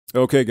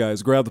Okay,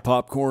 guys, grab the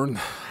popcorn,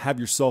 have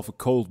yourself a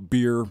cold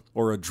beer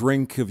or a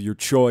drink of your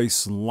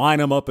choice, line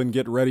them up and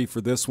get ready for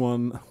this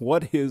one.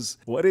 What is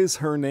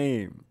her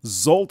name?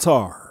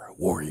 Zoltar,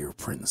 warrior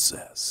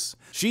princess.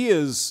 She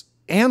is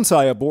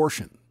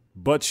anti-abortion,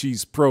 but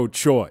she's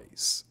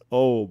pro-choice.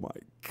 Oh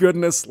my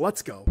goodness,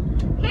 let's go.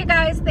 Hey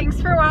guys,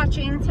 thanks for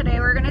watching. Today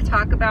we're going to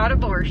talk about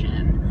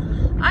abortion.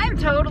 I am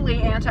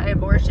totally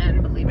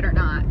anti-abortion, believe it or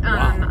not.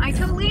 Wow. I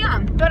totally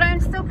am, but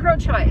I'm still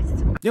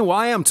pro-choice. Yeah, well,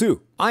 I am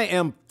too. I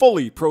am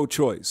fully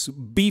pro-choice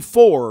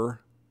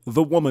before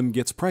the woman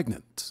gets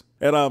pregnant.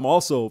 And I'm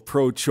also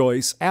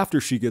pro-choice after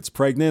she gets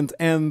pregnant,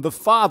 and the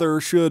father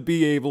should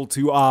be able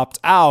to opt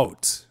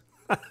out.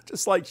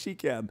 Just like she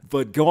can.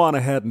 But go on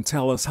ahead and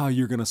tell us how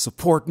you're going to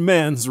support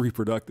men's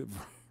reproductive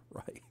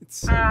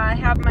rights. I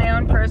have my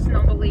own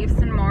personal beliefs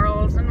and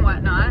morals and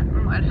whatnot,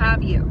 and what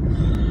have you.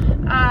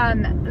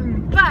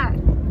 But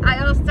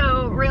I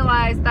also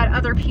realize that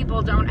other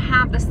people don't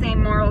have the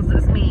same morals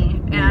as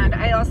me. And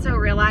I also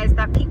realize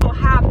that people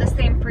have the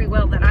same free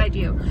will that I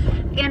do.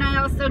 And I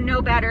also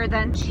know better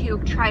than to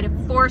try to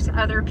force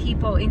other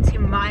people into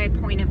my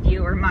point of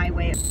view or my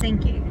way of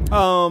thinking.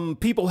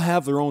 People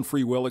have their own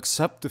free will,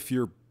 except if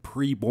you're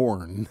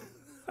pre-born.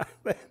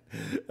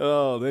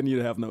 Oh, then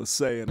you'd have no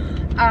say in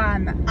it.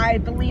 I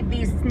believe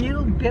these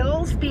new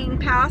bills being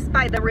passed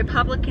by the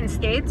Republican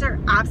states are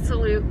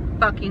absolute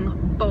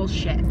fucking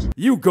bullshit.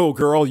 You go,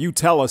 girl. You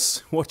tell us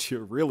what you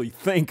really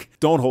think.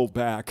 Don't hold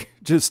back.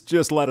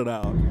 Just let it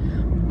out.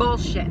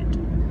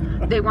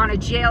 Bullshit. They want to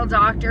jail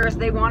doctors.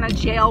 They want to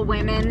jail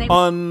women.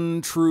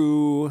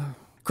 Untrue.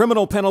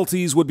 Criminal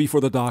penalties would be for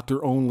the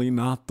doctor only,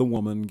 not the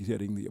woman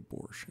getting the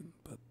abortion.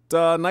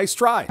 But nice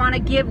try. Want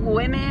to give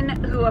women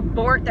who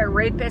abort their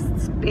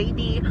rapist's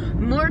baby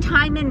more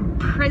time in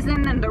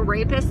prison than the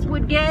rapist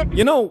would get.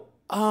 You know,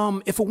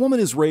 if a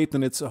woman is raped,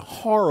 and it's a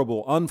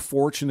horrible,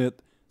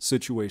 unfortunate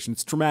situation,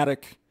 it's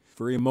traumatic,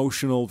 very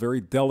emotional, very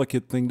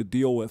delicate thing to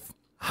deal with.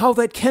 How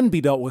that can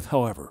be dealt with,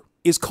 however,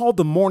 is called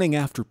the morning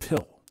after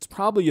pill. It's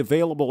probably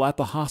available at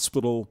the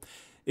hospital,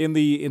 in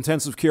the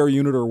intensive care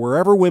unit, or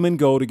wherever women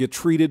go to get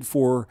treated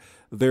for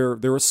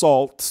their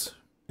assault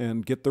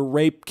and get the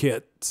rape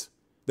kit.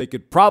 They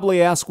could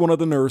probably ask one of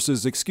the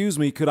nurses, "Excuse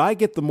me, could I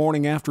get the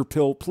morning after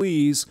pill,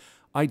 please?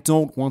 I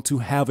don't want to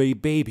have a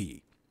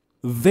baby."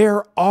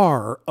 There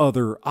are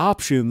other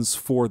options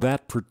for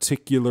that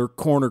particular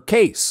corner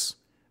case,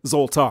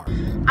 Zoltar.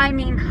 I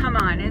mean, come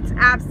on. It's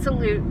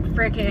absolute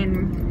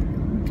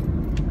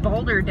freaking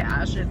boulder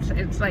dash.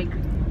 It's like,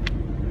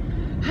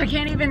 I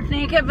can't even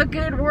think of a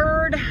good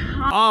word.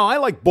 Oh, I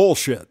like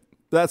bullshit.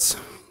 That's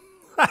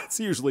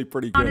usually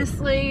pretty good.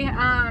 Honestly,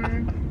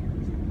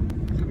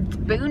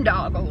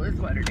 boondoggle is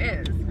what it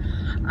is.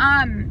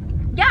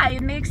 Yeah,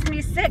 it makes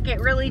me sick. It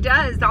really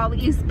does. All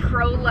these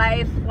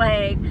pro-life,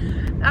 like,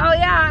 oh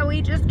yeah,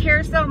 we just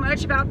care so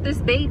much about this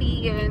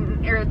baby,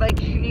 and or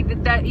like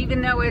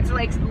even though it's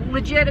like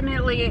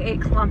legitimately a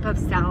clump of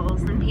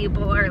cells, and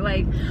people are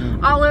like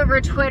all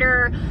over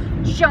Twitter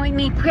showing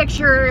me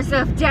pictures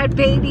of dead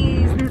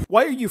babies.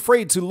 Why are you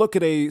afraid to look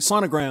at a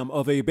sonogram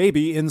of a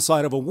baby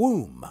inside of a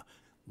womb?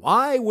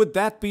 Why would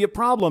that be a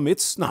problem?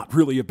 It's not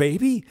really a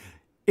baby.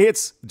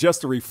 It's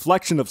just a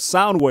reflection of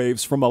sound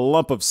waves from a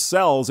lump of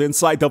cells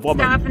inside the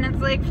woman. Stuff, and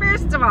it's like,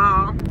 first of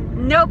all,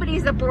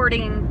 nobody's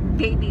aborting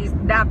babies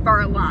that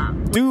far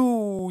along.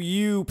 Do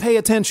you pay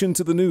attention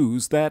to the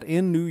news that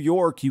in New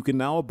York you can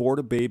now abort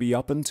a baby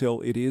up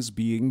until it is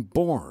being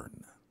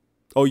born?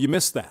 Oh, you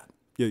missed that.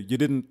 You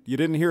didn't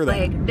hear that.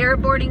 Like, they're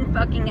aborting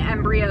fucking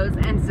embryos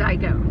and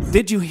zygotes.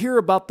 Did you hear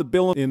about the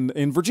bill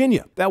in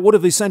Virginia that would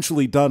have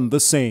essentially done the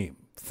same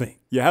thing?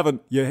 You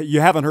haven't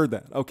heard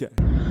that? Okay.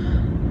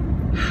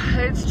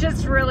 It's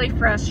just really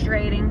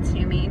frustrating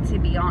to me, to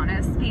be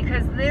honest,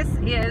 because this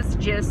is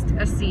just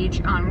a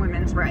siege on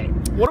women's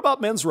rights. What about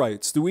men's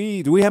rights? Do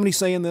we have any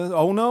say in this?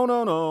 Oh,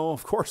 no,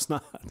 of course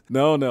not.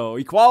 No,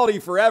 equality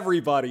for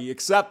everybody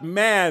except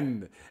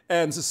men,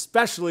 and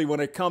especially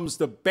when it comes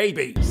to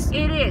babies.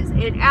 It is.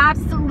 It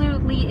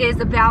absolutely is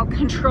about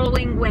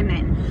controlling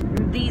women.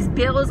 These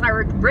bills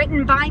are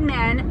written by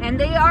men, and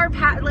they are,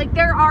 like,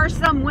 there are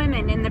some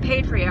women in the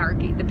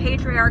patriarchy. The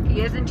patriarchy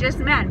isn't just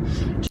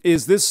men.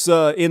 Is this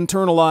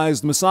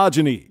internalized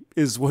misogyny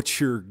is what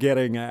you're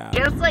getting at?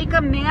 Just like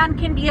a man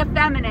can be a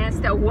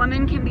feminist, a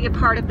woman can be a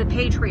part of the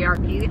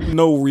patriarchy.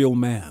 No real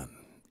man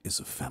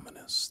is a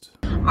feminist.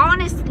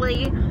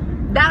 Honestly,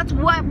 that's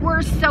what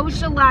we're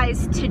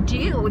socialized to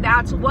do.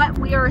 That's what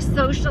we are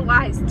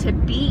socialized to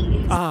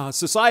be.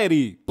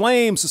 Society.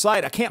 Blame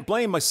society. I can't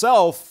blame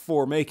myself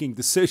for making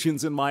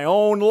decisions in my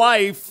own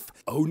life.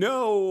 Oh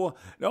no.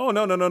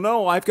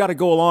 No. I've got to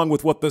go along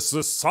with what the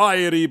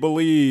society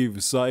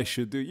believes I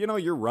should do. You know,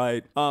 you're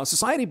right.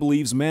 Society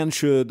believes men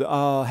should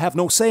have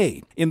no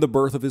say in the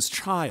birth of his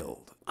child.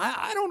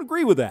 I don't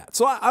agree with that.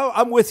 So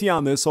I'm with you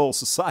on this whole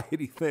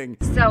society thing.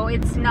 So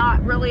it's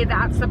not really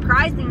that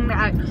surprising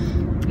that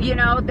You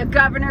know, the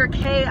governor,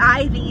 Kay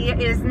Ivey,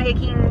 is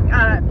making,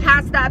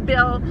 pass that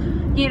bill.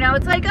 You know,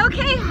 it's like,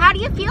 okay, how do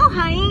you feel,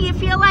 honey? You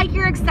feel like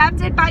you're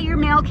accepted by your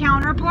male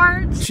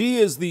counterparts? She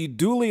is the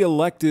duly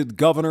elected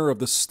governor of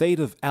the state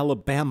of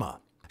Alabama.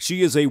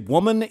 She is a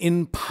woman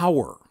in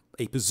power,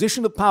 a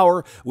position of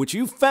power which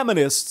you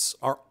feminists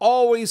are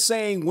always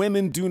saying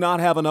women do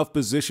not have enough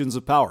positions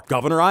of power.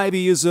 Governor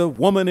Ivey is a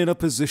woman in a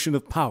position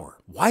of power.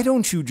 Why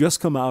don't you just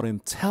come out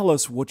and tell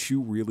us what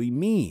you really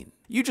mean?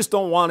 You just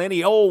don't want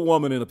any old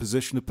woman in a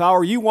position of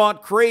power. You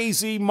want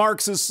crazy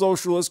Marxist,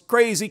 socialist,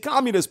 crazy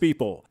communist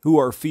people who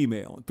are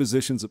female in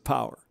positions of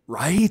power,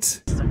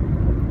 right?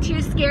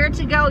 Too scared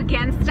to go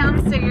against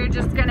them, so you're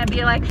just gonna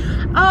be like,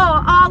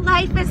 oh, all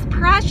life is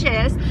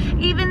precious,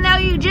 even though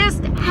you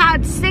just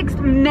had 6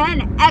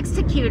 men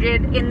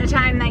executed in the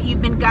time that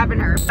you've been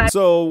governor. But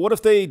so what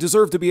if they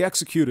deserve to be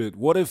executed?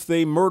 What if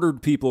they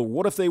murdered people?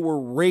 What if they were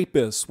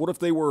rapists? What if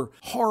they were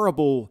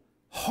horrible,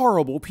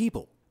 horrible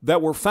people that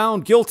were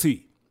found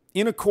guilty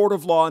in a court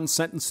of law and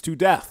sentenced to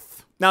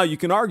death? Now, you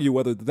can argue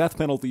whether the death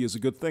penalty is a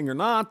good thing or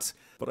not,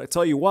 but I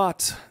tell you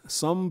what,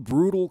 some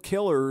brutal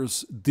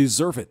killers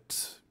deserve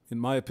it, in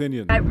my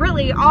opinion.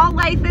 Really, all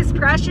life is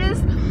precious.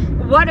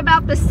 What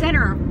about the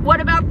sinner? What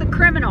about the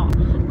criminal?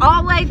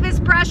 All life is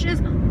precious?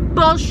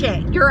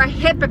 Bullshit. You're a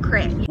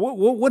hypocrite.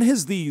 What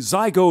has the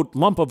zygote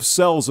lump of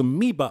cells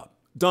amoeba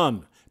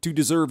done to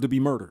deserve to be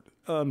murdered?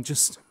 I'm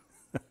just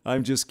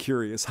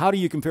curious. How do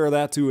you compare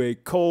that to a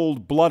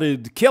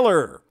cold-blooded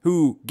killer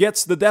who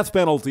gets the death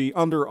penalty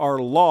under our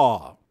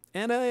law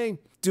and a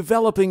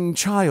developing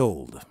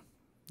child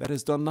that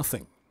has done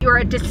nothing? You're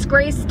a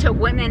disgrace to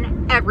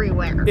women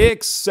everywhere.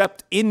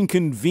 Except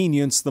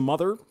inconvenience the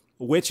mother,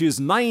 which is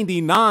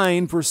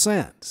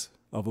 99%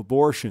 of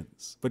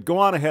abortions. But go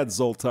on ahead,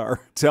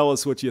 Zoltar. Tell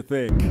us what you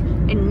think.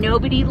 And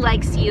nobody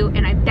likes you,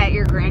 and I bet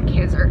your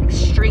grandkids are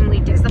extremely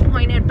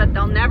disappointed, but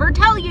they'll never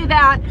tell you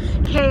that,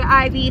 Kay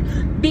Ivey,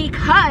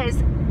 because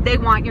they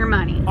want your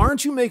money.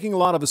 Aren't you making a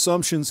lot of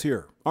assumptions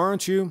here?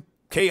 Aren't you?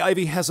 Kay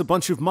Ivey has a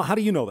bunch of money. How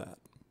do you know that?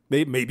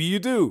 Maybe you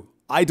do.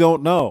 I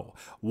don't know.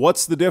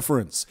 What's the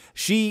difference?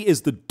 She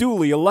is the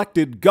duly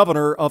elected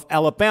governor of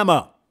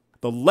Alabama.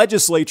 The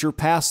legislature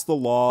passed the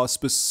law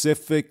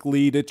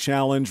specifically to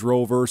challenge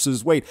Roe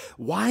versus Wade.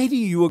 Why do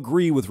you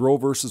agree with Roe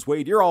versus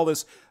Wade? You're all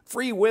this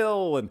free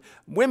will and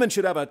women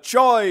should have a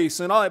choice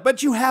and all that,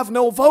 but you have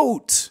no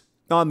vote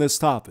on this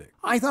topic.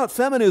 I thought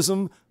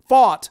feminism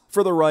fought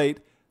for the right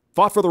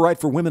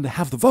for women to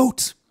have the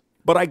vote.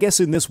 But I guess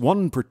in this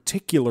one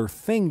particular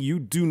thing, you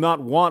do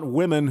not want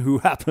women who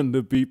happen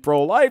to be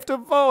pro-life to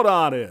vote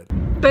on it.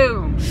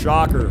 Boom.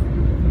 Shocker.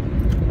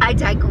 I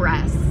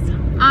digress.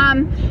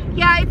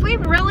 Yeah, if we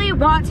really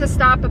want to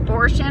stop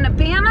abortion, a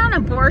ban on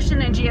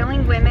abortion and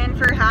jailing women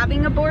for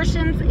having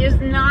abortions is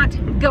not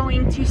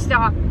going to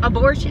stop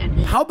abortion.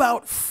 How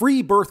about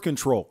free birth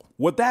control?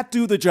 Would that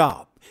do the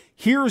job?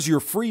 Here's your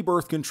free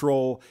birth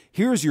control.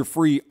 Here's your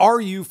free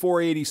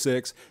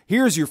RU-486.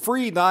 Here's your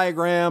free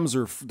diagrams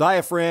or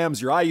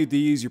diaphragms, your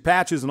IUDs, your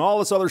patches, and all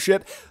this other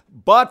shit.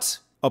 But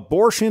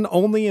abortion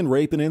only in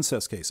rape and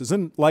incest cases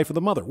and life of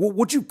the mother. Well,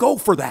 would you go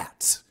for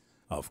that?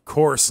 Of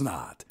course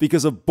not.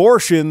 Because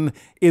abortion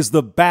is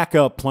the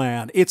backup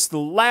plan. It's the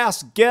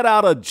last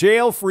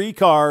get-out-of-jail-free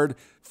card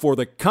for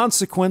the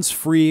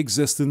consequence-free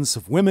existence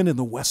of women in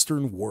the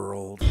Western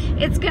world.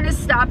 It's going to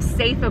stop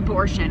safe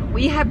abortion.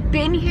 We have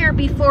been here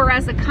before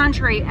as a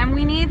country, and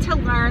we need to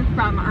learn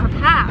from our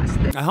past.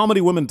 How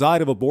many women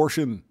died of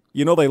abortion?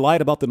 You know, they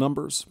lied about the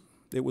numbers.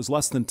 It was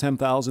less than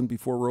 10,000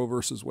 before Roe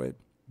versus Wade.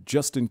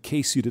 Just in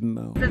case you didn't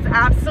know. It's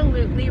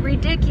absolutely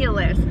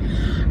ridiculous.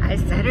 I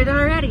said it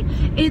already.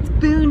 It's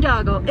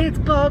boondoggle. It's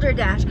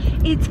balderdash.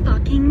 It's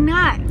fucking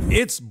nuts.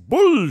 It's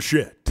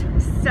bullshit.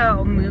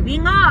 So,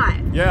 moving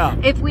on. Yeah.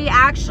 If we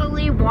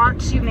actually want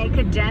to make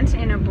a dent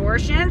in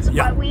abortions,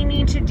 what we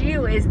need to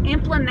do is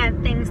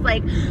implement things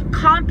like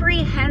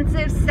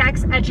comprehensive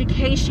sex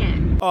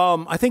education.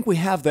 I think we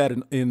have that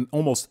in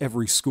almost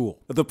every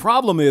school. The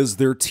problem is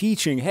they're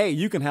teaching, hey,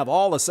 you can have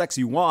all the sex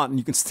you want and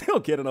you can still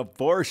get an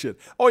abortion.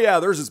 Oh yeah,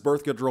 there's this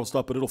birth control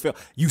stuff, but it'll fail.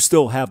 You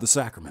still have the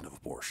sacrament of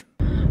abortion.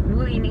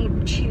 We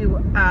need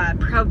to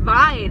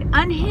provide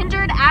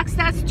unhindered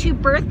access to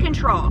birth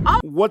control.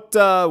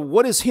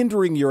 What is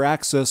hindering your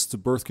access to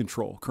birth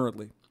control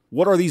currently?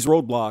 What are these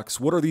roadblocks?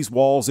 What are these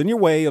walls in your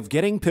way of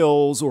getting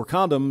pills or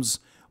condoms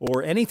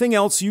or anything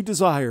else you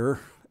desire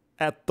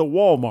at the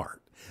Walmart?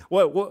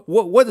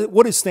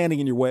 What is standing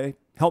in your way?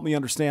 Help me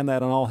understand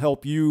that, and I'll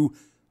help you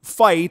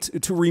fight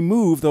to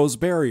remove those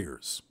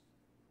barriers.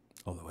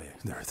 Oh, wait,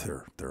 there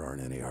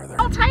aren't any, are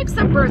there? All types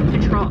of birth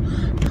control.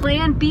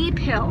 Plan B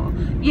pill.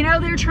 You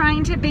know, they're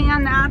trying to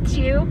ban that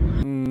too.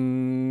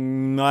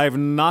 I've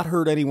not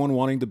heard anyone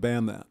wanting to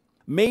ban that.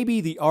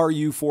 Maybe the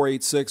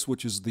RU-486,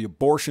 which is the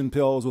abortion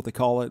pill is what they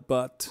call it,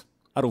 but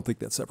I don't think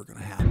that's ever going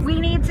to happen. We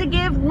need to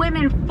give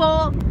women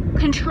full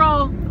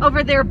control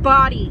over their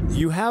bodies.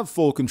 You have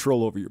full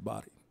control over your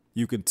body.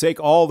 You can take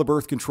all the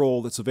birth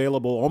control that's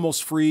available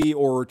almost free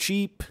or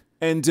cheap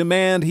and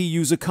demand he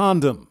use a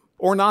condom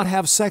or not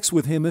have sex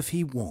with him if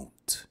he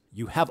won't.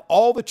 You have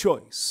all the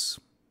choice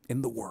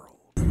in the world.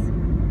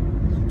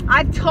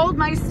 I've told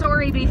my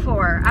story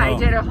before. I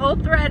did a whole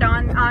thread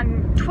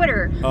on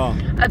Twitter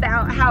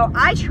about how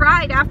I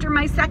tried after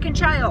my second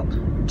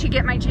child to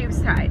get my tubes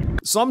tied.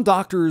 Some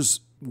doctors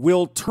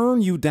will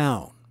turn you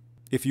down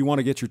if you want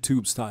to get your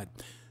tubes tied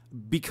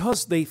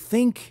because they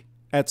think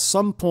at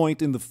some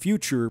point in the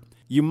future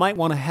you might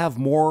want to have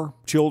more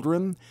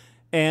children,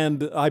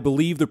 and I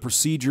believe the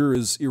procedure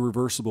is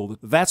irreversible.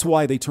 That's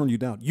why they turn you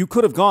down. You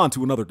could have gone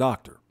to another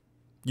doctor.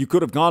 You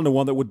could have gone to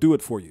one that would do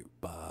it for you,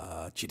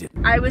 but you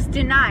didn't. I was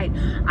denied.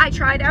 I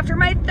tried after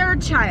my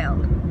third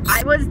child.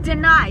 I was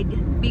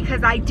denied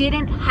because I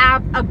didn't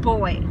have a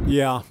boy.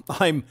 Yeah,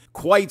 I'm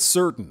quite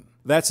certain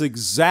that's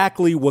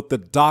exactly what the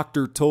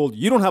doctor told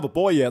you. You don't have a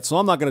boy yet, so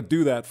I'm not going to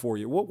do that for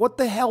you. What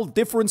the hell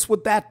difference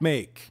would that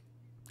make?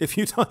 If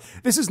you don't,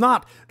 this is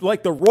not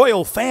like the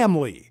royal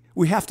family.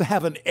 We have to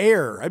have an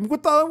heir. I mean,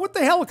 what the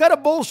hell kind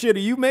of bullshit are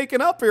you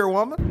making up here,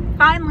 woman?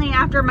 Finally,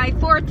 after my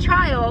fourth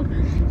child,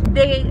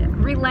 they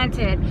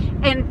relented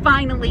and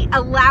finally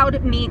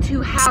allowed me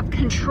to have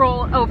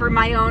control over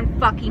my own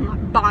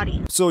fucking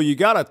body. So you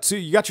got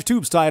your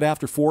tubes tied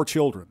after 4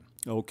 children.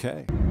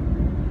 Okay.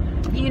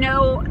 You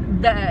know,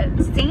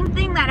 the same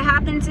thing that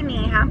happened to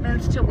me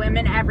happens to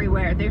women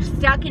everywhere. They're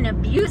stuck in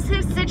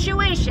abusive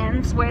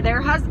situations where their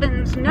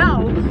husbands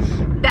know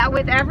that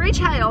with every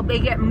child they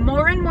get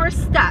more and more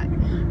stuck.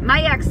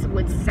 My ex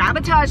would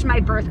sabotage my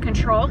birth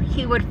control.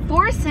 He would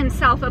force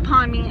himself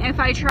upon me if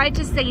I tried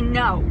to say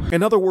no.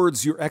 In other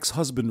words, your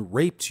ex-husband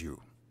raped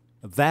you.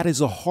 That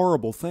is a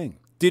horrible thing.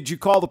 Did you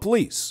call the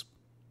police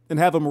and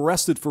have him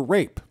arrested for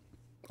rape?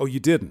 Oh, you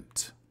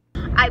didn't.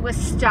 I was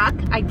stuck.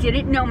 I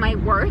didn't know my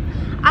worth.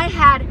 I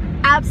had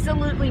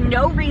absolutely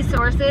no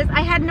resources.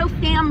 I had no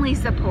family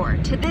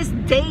support. To this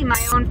day,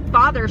 my own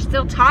father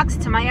still talks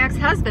to my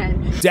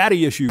ex-husband.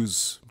 Daddy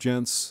issues,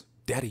 gents.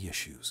 Daddy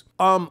issues.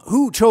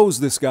 Who chose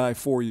this guy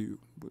for you?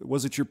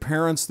 Was it your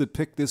parents that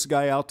picked this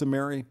guy out to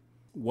marry?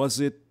 Was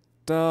it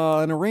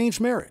an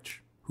arranged marriage?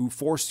 Who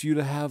forced you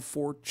to have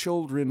 4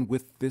 children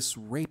with this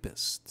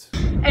rapist?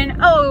 And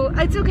oh,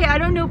 it's okay, I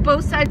don't know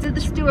both sides of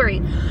the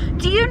story.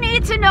 Do you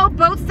need to know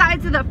both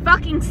sides of the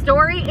fucking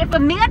story? If a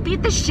man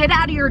beat the shit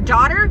out of your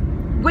daughter,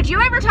 would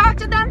you ever talk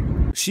to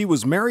them? She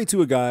was married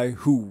to a guy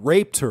who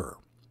raped her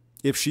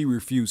if she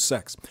refused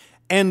sex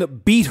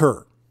and beat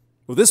her.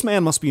 Well, this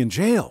man must be in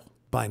jail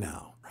by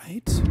now,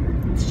 right?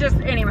 It's just,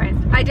 anyways,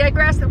 I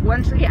digress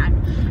once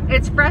again.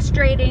 It's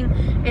frustrating.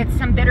 It's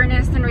some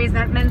bitterness and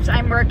resentment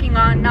I'm working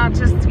on, not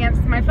just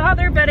against my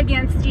father, but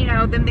against, you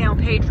know, the male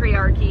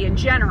patriarchy in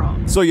general.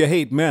 So you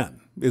hate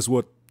men, is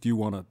what you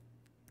want to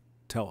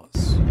tell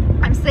us.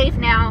 I'm safe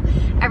now.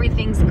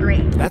 Everything's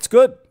great. That's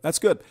good. That's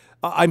good.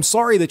 I'm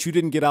sorry that you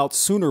didn't get out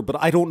sooner, but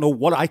I don't know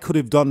what I could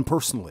have done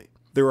personally.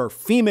 There are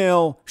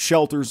female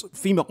shelters,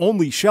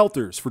 female-only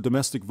shelters for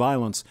domestic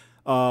violence.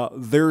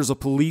 There's a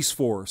police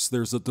force,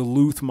 there's a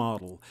Duluth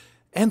model,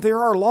 and there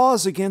are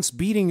laws against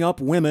beating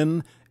up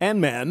women and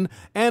men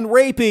and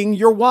raping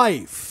your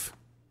wife.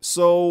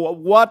 So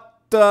what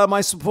am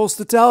I supposed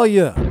to tell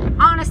you?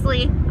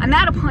 Honestly, I'm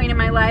at a point in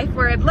my life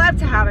where I'd love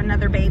to have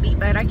another baby,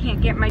 but I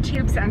can't get my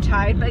tubes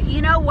untied. But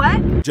you know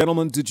what?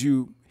 Gentlemen, did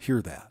you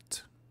hear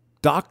that?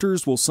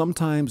 Doctors will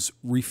sometimes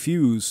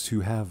refuse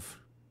to have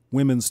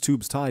women's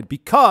tubes tied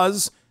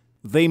because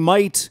they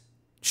might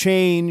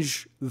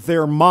change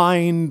their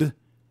mind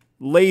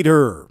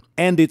later,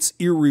 and it's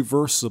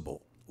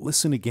irreversible.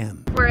 Listen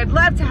again. Where I'd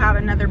love to have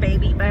another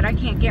baby, but I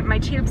can't get my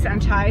tubes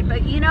untied.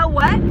 But you know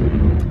what?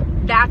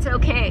 That's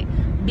okay,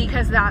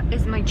 because that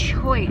is my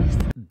choice.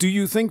 Do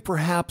you think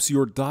perhaps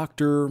your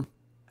doctor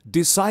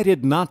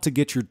decided not to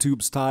get your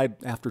tubes tied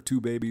after 2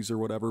 babies or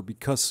whatever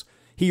because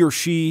he or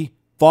she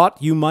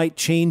thought you might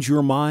change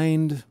your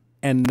mind,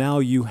 and now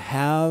you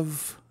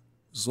have,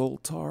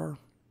 Zoltar?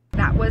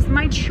 That was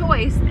my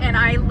choice, and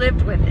I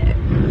lived with it.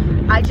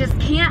 I just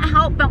can't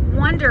help but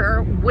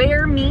wonder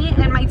where me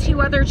and my 2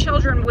 other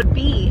children would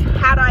be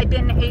had I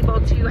been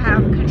able to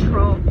have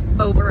control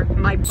over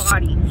my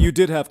body. You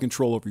did have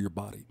control over your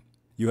body.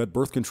 You had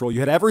birth control. You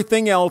had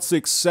everything else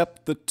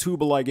except the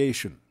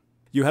tubaligation.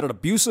 You had an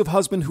abusive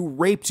husband who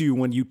raped you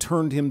when you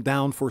turned him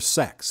down for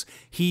sex.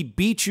 He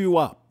beat you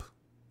up.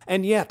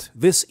 And yet,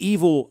 this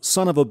evil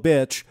son of a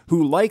bitch,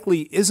 who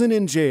likely isn't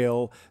in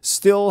jail,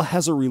 still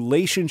has a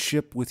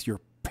relationship with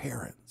your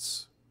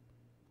parents.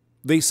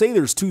 They say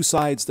there's 2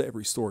 sides to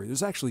every story.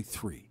 There's actually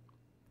 3.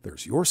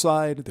 There's your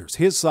side, there's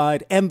his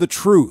side, and the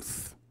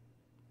truth.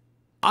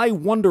 I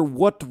wonder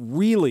what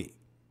really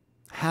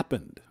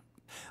happened.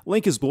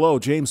 Link is below.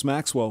 James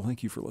Maxwell,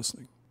 thank you for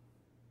listening.